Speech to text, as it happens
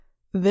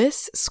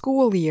This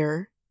school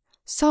year,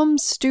 some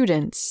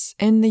students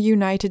in the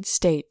United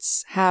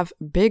States have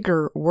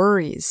bigger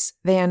worries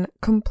than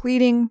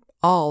completing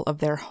all of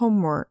their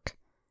homework.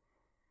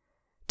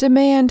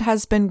 Demand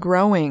has been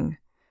growing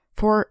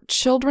for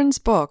children's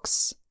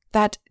books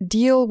that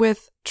deal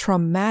with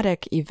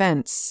traumatic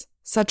events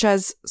such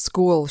as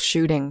school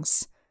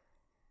shootings.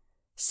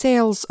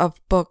 Sales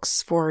of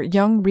books for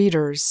young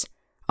readers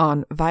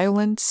on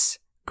violence,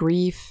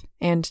 grief,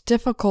 and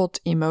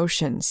difficult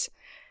emotions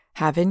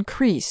have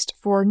increased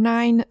for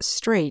 9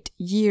 straight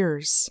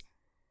years.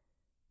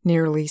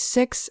 Nearly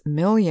 6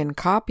 million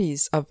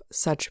copies of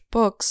such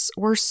books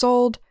were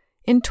sold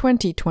in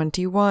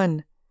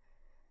 2021.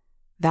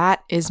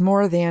 That is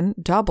more than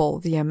double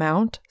the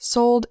amount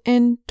sold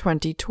in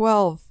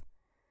 2012.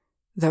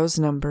 Those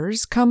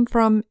numbers come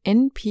from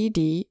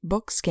NPD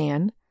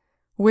BookScan,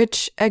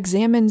 which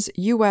examines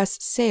U.S.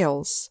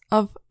 sales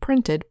of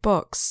printed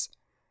books.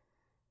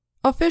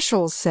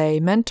 Officials say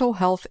mental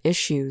health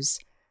issues,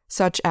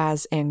 such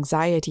as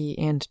anxiety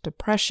and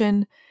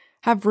depression,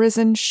 have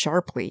risen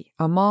sharply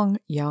among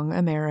young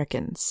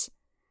Americans.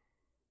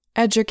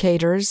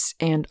 Educators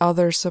and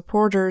other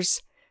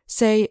supporters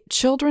say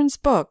children's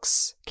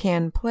books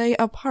can play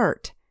a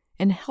part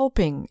in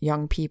helping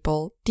young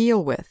people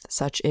deal with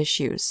such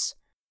issues.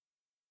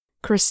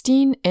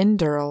 Christine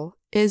Enderle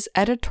is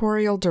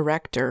editorial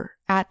director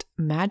at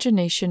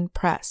Imagination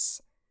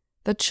Press,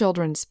 the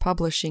children's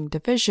publishing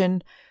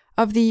division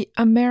of the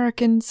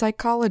American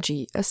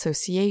Psychology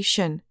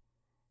Association.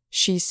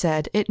 She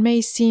said it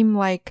may seem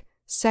like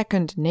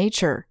second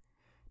nature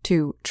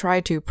to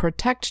try to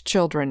protect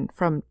children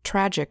from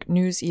tragic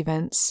news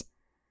events,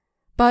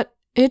 but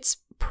it's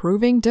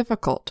proving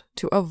difficult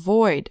to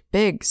avoid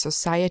big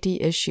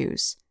society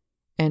issues,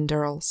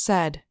 Enderle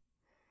said.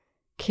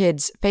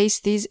 Kids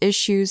face these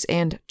issues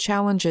and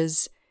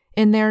challenges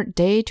in their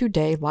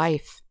day-to-day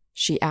life,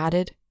 she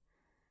added.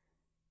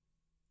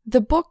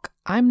 The book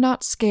I'm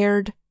Not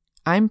Scared,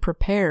 I'm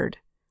Prepared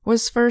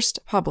was first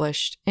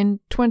published in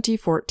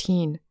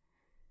 2014.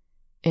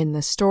 In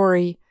the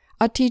story,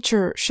 a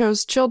teacher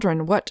shows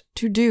children what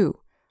to do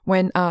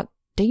when a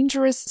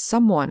dangerous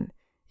someone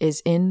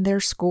is in their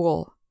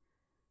school.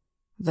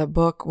 The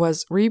book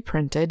was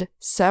reprinted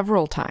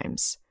several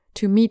times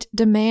to meet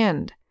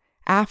demand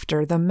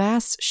after the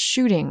mass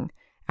shooting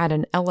at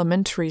an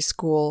elementary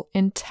school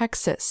in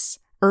Texas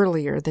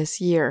earlier this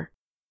year.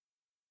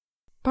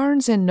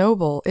 Barnes &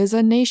 Noble is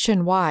a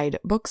nationwide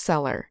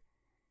bookseller.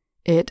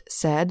 It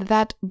said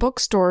that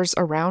bookstores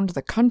around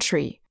the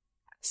country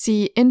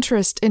see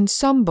interest in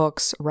some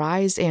books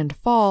rise and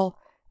fall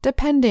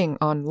depending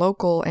on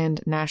local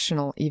and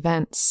national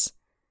events.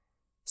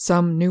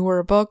 Some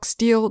newer books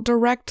deal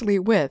directly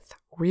with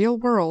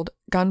real-world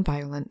gun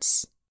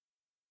violence.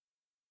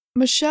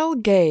 Michelle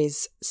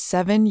Gay's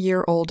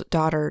 7-year-old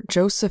daughter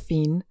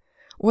Josephine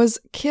was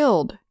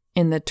killed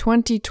in the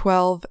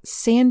 2012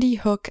 Sandy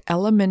Hook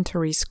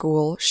Elementary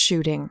School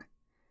shooting.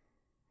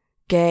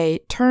 Gay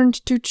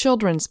turned to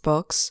children's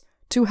books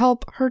to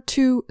help her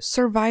 2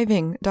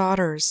 surviving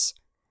daughters.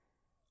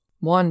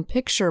 One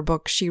picture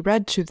book she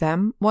read to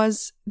them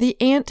was The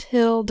Ant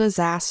Hill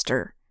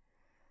Disaster.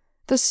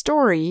 The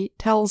story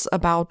tells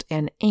about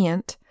an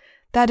ant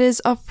that is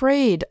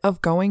afraid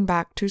of going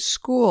back to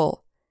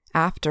school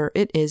after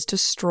it is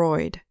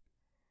destroyed.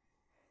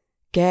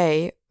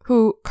 Gay,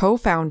 who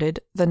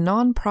co-founded the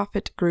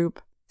nonprofit group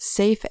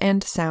Safe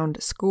and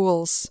Sound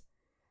Schools,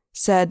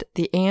 said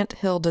The Ant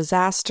Hill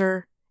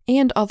Disaster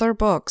and other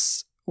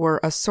books were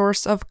a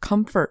source of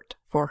comfort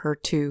for her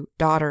 2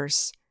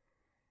 daughters.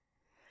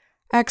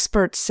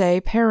 Experts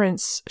say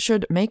parents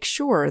should make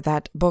sure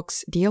that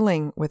books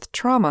dealing with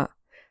trauma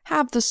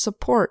have the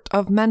support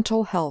of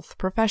mental health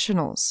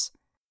professionals.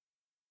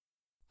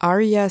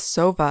 Arya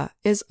Sova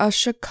is a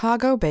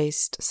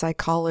Chicago-based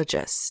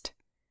psychologist.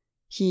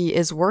 He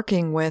is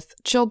working with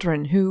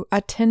children who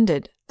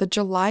attended the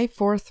July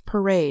 4th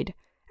parade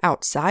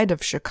outside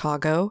of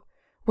Chicago,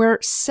 where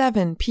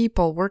 7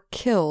 people were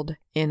killed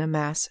in a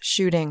mass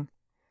shooting.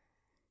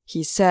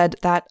 He said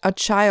that a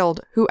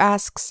child who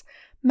asks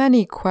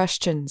many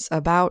questions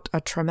about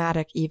a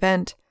traumatic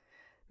event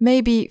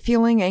may be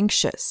feeling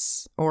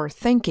anxious or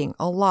thinking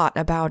a lot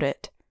about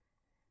it.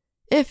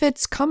 If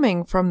it's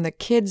coming from the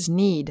kid's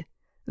need,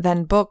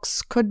 then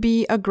books could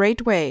be a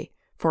great way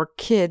for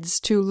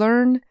kids to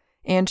learn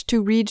and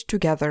to read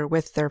together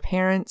with their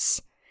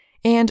parents,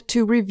 and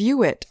to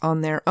review it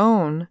on their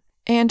own,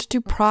 and to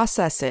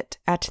process it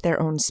at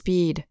their own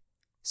speed,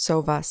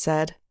 Sova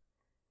said.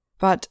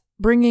 But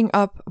bringing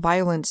up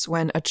violence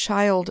when a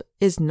child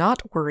is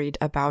not worried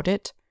about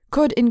it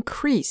could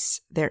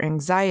increase their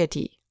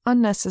anxiety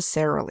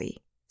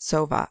unnecessarily,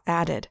 Sova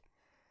added.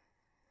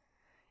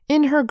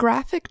 In her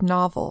graphic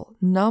novel,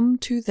 Numb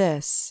to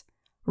This,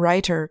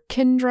 writer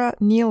Kendra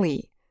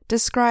Neely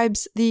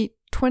describes the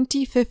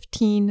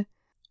 2015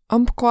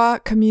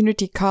 Umpqua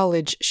Community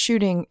College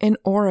shooting in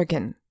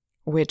Oregon,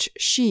 which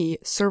she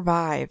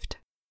survived.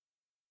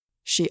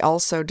 She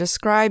also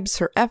describes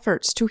her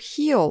efforts to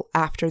heal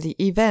after the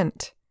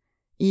event,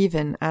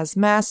 even as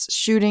mass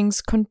shootings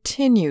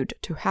continued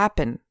to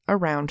happen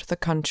around the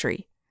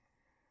country.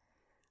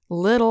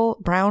 Little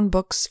Brown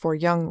Books for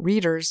Young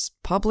Readers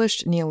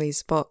published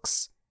Neely's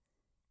books.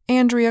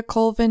 Andrea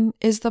Colvin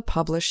is the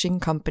publishing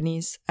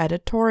company's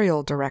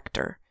editorial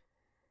director.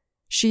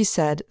 She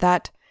said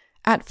that,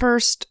 at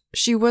first,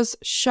 she was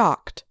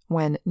shocked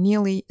when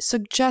Neely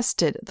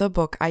suggested the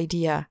book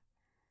idea.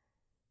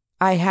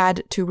 "I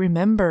had to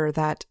remember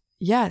that,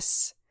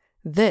 yes,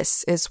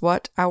 this is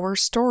what our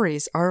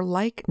stories are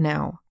like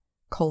now,"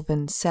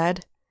 Colvin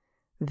said.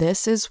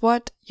 "This is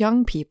what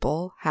young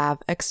people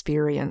have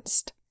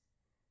experienced."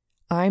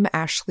 I'm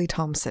Ashley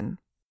Thompson.